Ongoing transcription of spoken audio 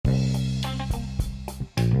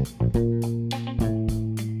An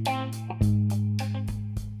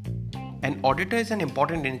auditor is an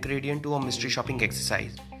important ingredient to a mystery shopping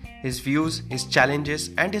exercise. His views, his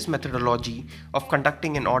challenges, and his methodology of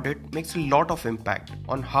conducting an audit makes a lot of impact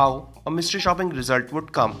on how a mystery shopping result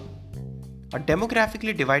would come. A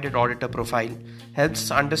demographically divided auditor profile helps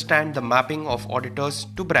us understand the mapping of auditors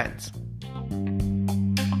to brands.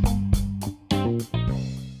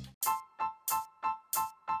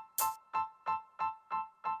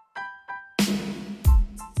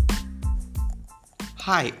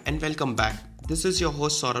 Hi and welcome back. This is your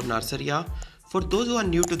host Saurabh Narsaria. For those who are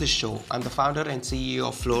new to this show, I'm the founder and CEO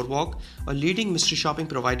of Floorwalk, a leading mystery shopping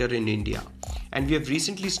provider in India. And we have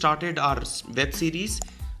recently started our web series,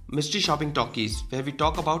 Mystery Shopping Talkies, where we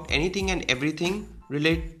talk about anything and everything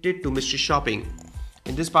related to mystery shopping.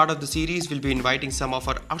 In this part of the series, we'll be inviting some of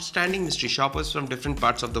our outstanding mystery shoppers from different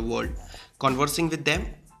parts of the world, conversing with them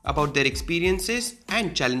about their experiences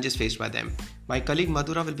and challenges faced by them. My colleague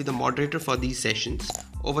Madhura will be the moderator for these sessions.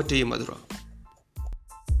 Over to you, Madhura.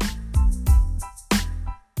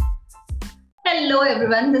 Hello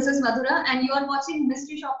everyone, this is Madhura and you are watching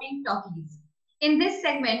Mystery Shopping Talkies. In this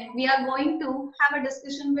segment, we are going to have a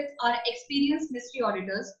discussion with our experienced mystery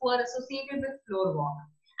auditors who are associated with Floorwalk.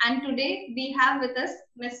 And today we have with us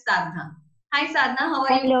Miss Sadhna. Hi Sadhna, how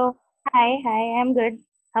are you? Hello. Hi, I'm good.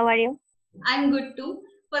 How are you? I'm good too.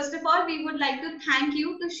 First of all, we would like to thank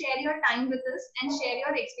you to share your time with us and share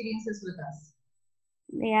your experiences with us.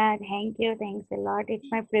 Yeah, thank you. Thanks a lot. It's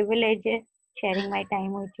my privilege sharing my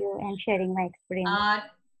time with you and sharing my experience.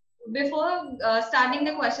 Before starting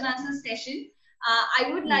the question answer session, I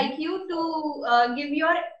would like you to give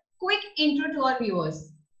your quick intro to our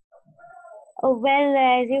viewers. Well,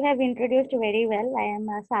 as you have introduced very well, I am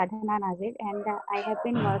Sadhana Nazir and I have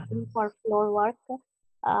been working for Floorwalk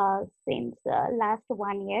since last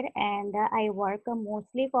 1 year, and I work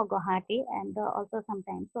mostly for Guwahati and also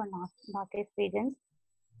sometimes for Northeast regions.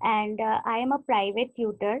 And I am a private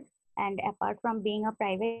tutor, and apart from being a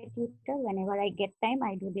private tutor, whenever I get time,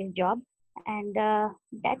 I do this job, and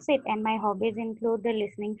that's it. And my hobbies include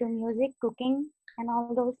listening to music, cooking, and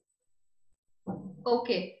all those.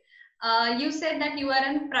 Okay. You said that you are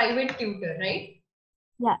a private tutor, right?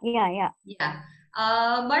 Yeah. Yeah.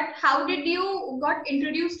 But how did you got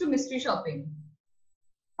introduced to mystery shopping?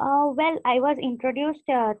 Well, I was introduced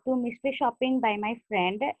to mystery shopping by my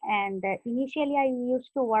friend, and initially I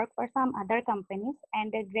used to work for some other companies,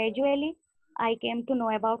 and gradually I came to know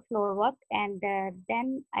about Floorwalk, and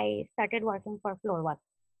then I started working for Floorwalk.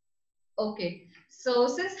 Okay. So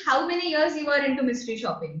since how many years you are into mystery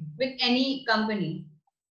shopping with any company?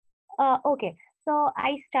 Okay. So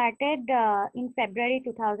I started in February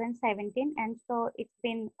 2017, and so it's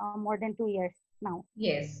been more than 2 years now.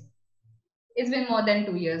 Yes. It's been more than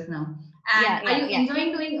 2 years now. And are you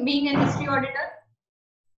enjoying being a mystery auditor?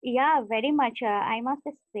 Yeah, very much. I must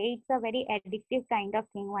say it's a very addictive kind of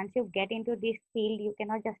thing. Once you get into this field, you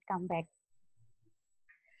cannot just come back.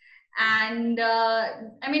 And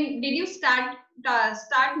I mean, did you start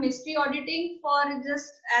mystery auditing for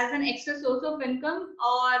just as an extra source of income,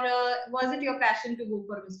 or was it your passion to go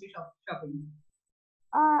for mystery shopping?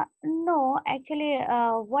 No, actually,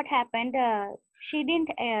 what happened? She didn't.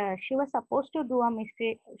 She was supposed to do a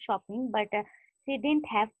mystery shopping, but she didn't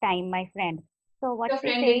have time. My friend. So what Your she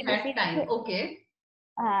friend said, didn't have time. Okay.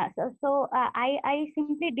 I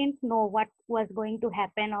simply didn't know what was going to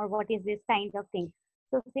happen or what is this kind of thing.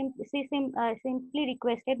 So simply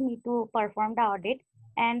requested me to perform the audit.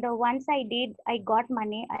 And once I did, I got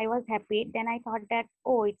money. I was happy. Then I thought that,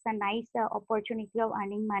 oh, it's a nice opportunity of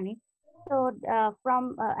earning money. So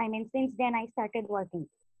since then I started working.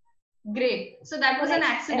 Great. So that was an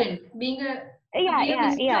accident. Being a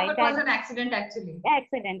mystery shopper was an accident actually.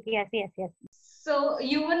 Accident. Yes. So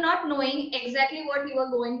you were not knowing exactly what you were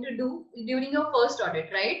going to do during your first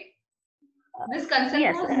audit, right? This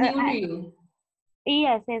concept was new to you.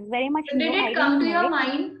 Yes, very much so new. Did it come to your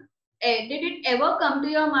mind? Did it ever come to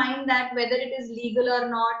your mind that whether it is legal or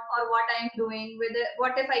not, or what I am doing,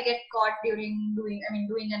 what if I get caught during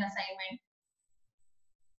doing an assignment?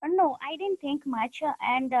 No, I didn't think much.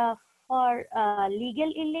 And for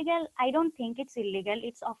legal, illegal, I don't think it's illegal.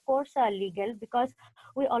 It's of course legal because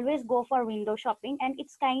we always go for window shopping, and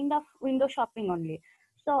it's kind of window shopping only.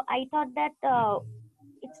 So I thought that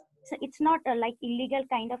it's not like illegal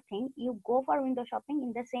kind of thing. You go for window shopping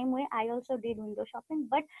in the same way I also did window shopping,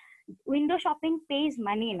 but window shopping pays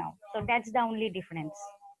money now. So that's the only difference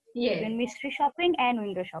between mystery shopping and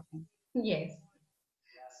window shopping. Yes.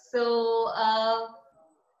 So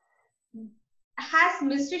has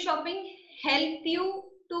mystery shopping helped you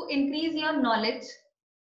to increase your knowledge?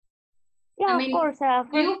 Yeah, I of mean, course.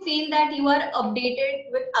 do you feel that you are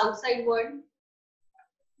updated with outside world?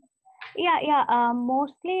 Yeah.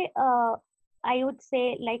 Mostly, I would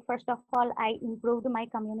say, like, first of all, I improved my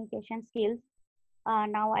communication skills.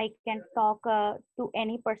 Now I can talk to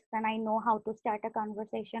any person. I know how to start a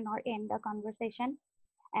conversation or end a conversation.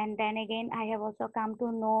 And then again, I have also come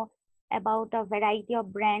to know about a variety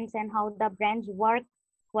of brands and how the brands work.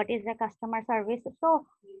 What is the customer service? So,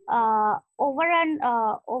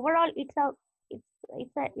 overall, it's a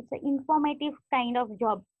informative kind of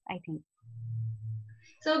job, I think.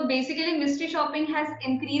 So basically, mystery shopping has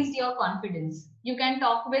increased your confidence. You can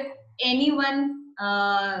talk with anyone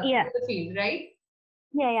Yeah, in the field, right?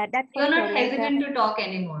 yeah, that's for You're sure. not Like, hesitant to talk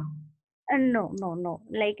anymore. no.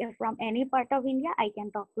 Like, from any part of India, I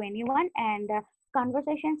can talk to anyone, and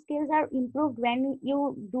conversation skills are improved when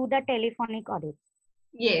you do the telephonic audit.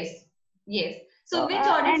 Yes, yes. So So, which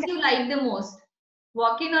audits and you like the most?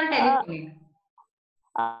 Walk-in or uh, telephonic?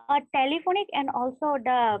 telephonic, and also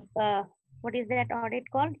the what is that audit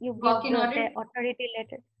called? You give Walk-in the audit? authority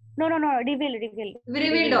letter. No. Revealed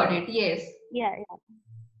Reveal audit. audit, yes. Yeah.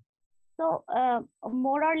 So,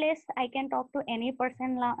 more or less, I can talk to any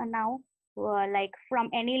person now, like, from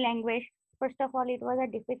any language. First of all, it was a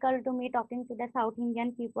difficult to me talking to the South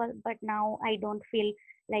Indian people, but now I don't feel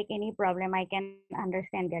like any problem. I can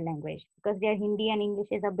understand their language because their Hindi and English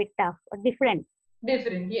is a bit tough or different.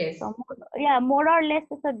 Different, yes. So, yeah, more or less.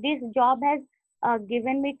 So this job has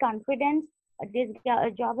given me confidence. This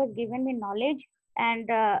job has given me knowledge, and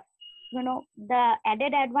the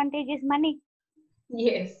added advantage is money.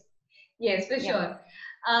 Yes, yes, for Yeah. sure.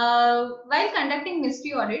 While conducting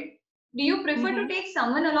mystery audit, do you prefer to Mm-hmm. take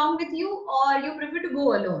someone along with you or you prefer to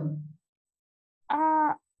go alone?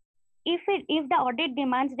 Uh, if the audit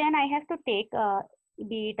demands, then I have to take,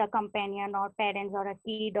 be it a companion or parents or a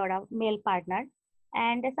kid or a male partner.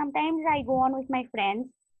 And sometimes I go on with my friends.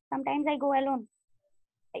 Sometimes I go alone.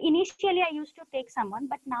 Initially, I used to take someone,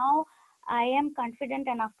 but now I am confident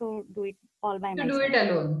enough to do it all by To do myself. it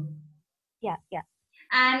alone. Yeah.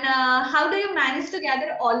 And how do you manage to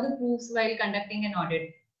gather all the proofs while conducting an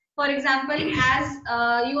audit? For example, as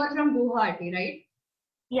you are from Guwahati, right?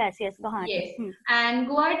 Yes, Guwahati. Yes. And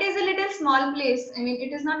Guwahati is a little small place. I mean,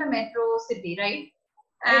 it is not a metro city, right?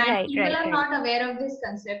 And people are Right. not aware of this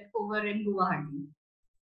concept over in Guwahati.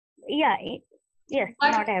 Yeah, yes,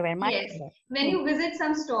 But not aware, much yes, aware. when you visit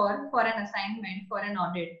some store for an assignment, for an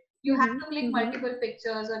audit, you have to click Mm-hmm. multiple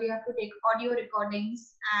pictures or you have to take audio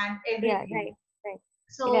recordings and Yeah, everything. right. Right.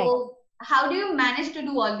 So, how do you manage to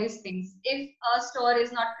do all these things if a store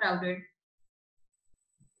is not crowded?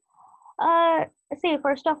 Uh, See,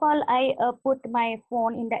 first of all, I put my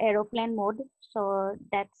phone in the aeroplane mode, so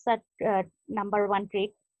that's a number one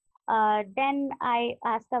trick. Then I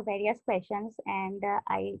ask the various questions, and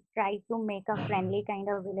I try to make a friendly kind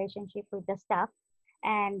of relationship with the staff.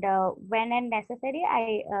 And when and necessary,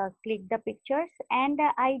 I click the pictures, and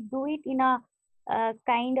I do it in a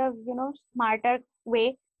kind of smarter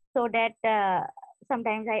way, so that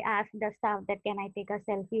sometimes I ask the staff that can I take a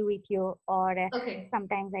selfie with you, or Okay,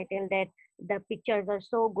 sometimes I tell that the pictures are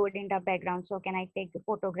so good in the background, so can I take the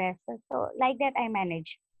photographs? So like that I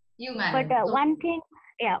manage. you But manage. Okay,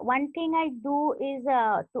 one thing I do is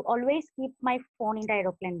to always keep my phone in the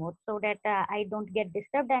aeroplane mode, so that I don't get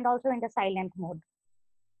disturbed, and also in the silent mode.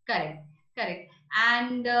 correct, correct.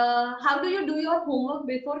 And how do you do your homework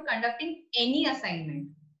before conducting any assignment?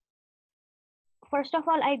 First of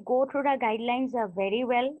all, I go through the guidelines very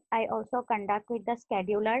well. I also conduct with the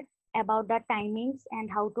scheduler about the timings and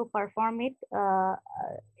how to perform it,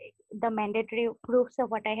 the mandatory proofs of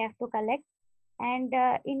what I have to collect. And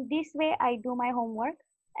in this way, I do my homework.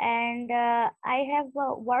 And I have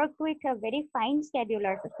worked with a very fine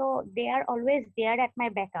schedulers, so they are always there at my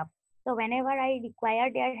backup. So whenever I require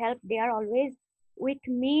their help, they are always with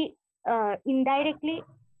me indirectly,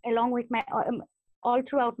 along with my all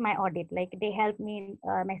throughout my audit. Like, they help me in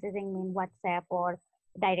messaging me in WhatsApp or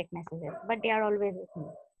direct messages, but they are always with me.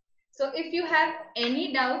 So, if you have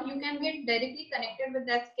any doubt, you can get directly connected with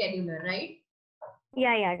that scheduler, right?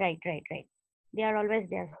 Yeah, right. They are always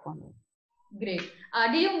there for me. Great.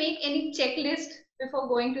 Do you make any checklist before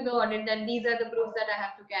going to the audit that these are the proofs that I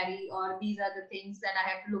have to carry, or these are the things that I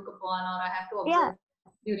have to look upon, or I have to Yeah,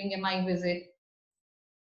 observe during my visit?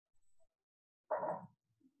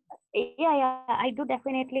 yeah, I do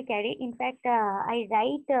definitely carry. In fact, I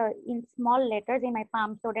write in small letters in my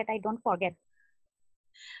palm so that I don't forget.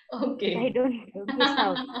 I Okay. don't miss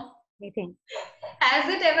out anything. Has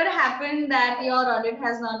it ever happened that your audit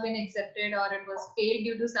has not been accepted or it was failed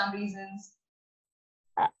due to some reasons?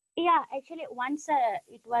 Yeah, actually, once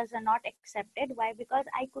it was not accepted. Why? Because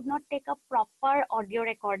I could not take a proper audio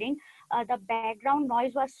recording. The background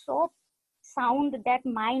noise was so sound that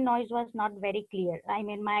my noise was not very clear. I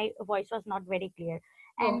mean, my voice was not very clear,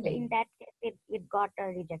 and Okay. in that case, it got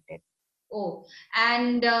rejected. Oh,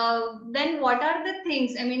 and then what are the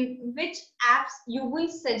things, I mean, which apps you will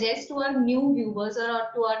suggest to our new viewers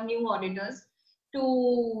or to our new auditors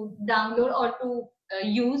to download or to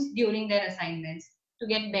use during their assignments to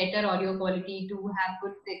get better audio quality, to have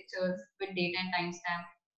good pictures with date and timestamp?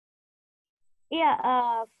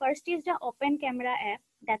 Yeah, first is the Open Camera app.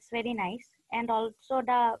 That's very nice, and also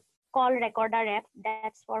the Call Recorder app.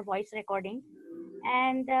 That's for voice recording.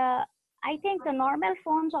 And I think the normal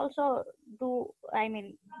phones also do. I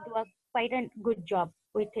mean, do a quite a good job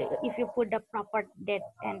with if you put the proper date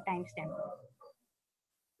and timestamp.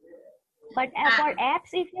 But for And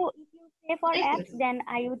apps, if you say for yes, apps, yes. then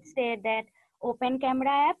I would say that Open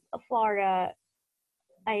Camera app for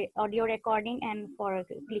audio recording and for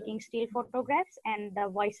clicking still photographs, and the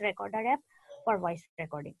Voice Recorder app for voice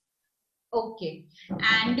recording. Okay.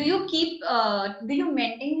 And do you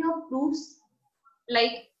maintain your proofs?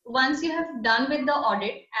 Like once you have done with the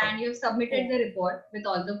audit and you've submitted Yeah, the report with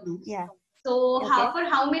all the proofs, yeah. so Okay. for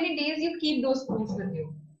how many days you keep those proofs with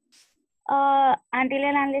you? Until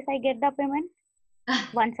and unless I get the payment.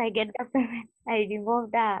 Once I get the payment, I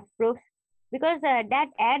remove the proofs because that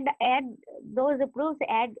add those proofs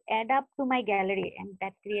add up to my gallery, and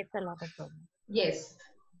that creates a lot of problems. Yes,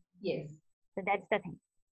 yes. So that's the thing.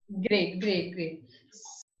 Great, great, great.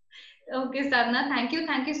 Okay, Sadhna, thank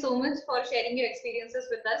you so much for sharing your experiences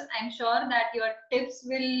with us. I'm sure that your tips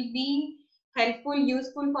will be helpful,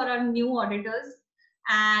 useful for our new auditors,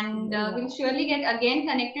 and Yeah. we'll surely get again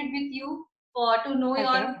connected with you for to know Okay.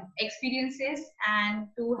 your experiences and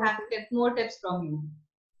to have Okay. more tips from you.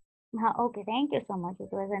 Okay. Thank you so much.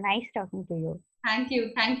 It was a nice talking to you. Thank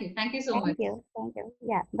you so much. Thank you. Thank you.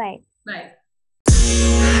 Yeah. Bye. Bye.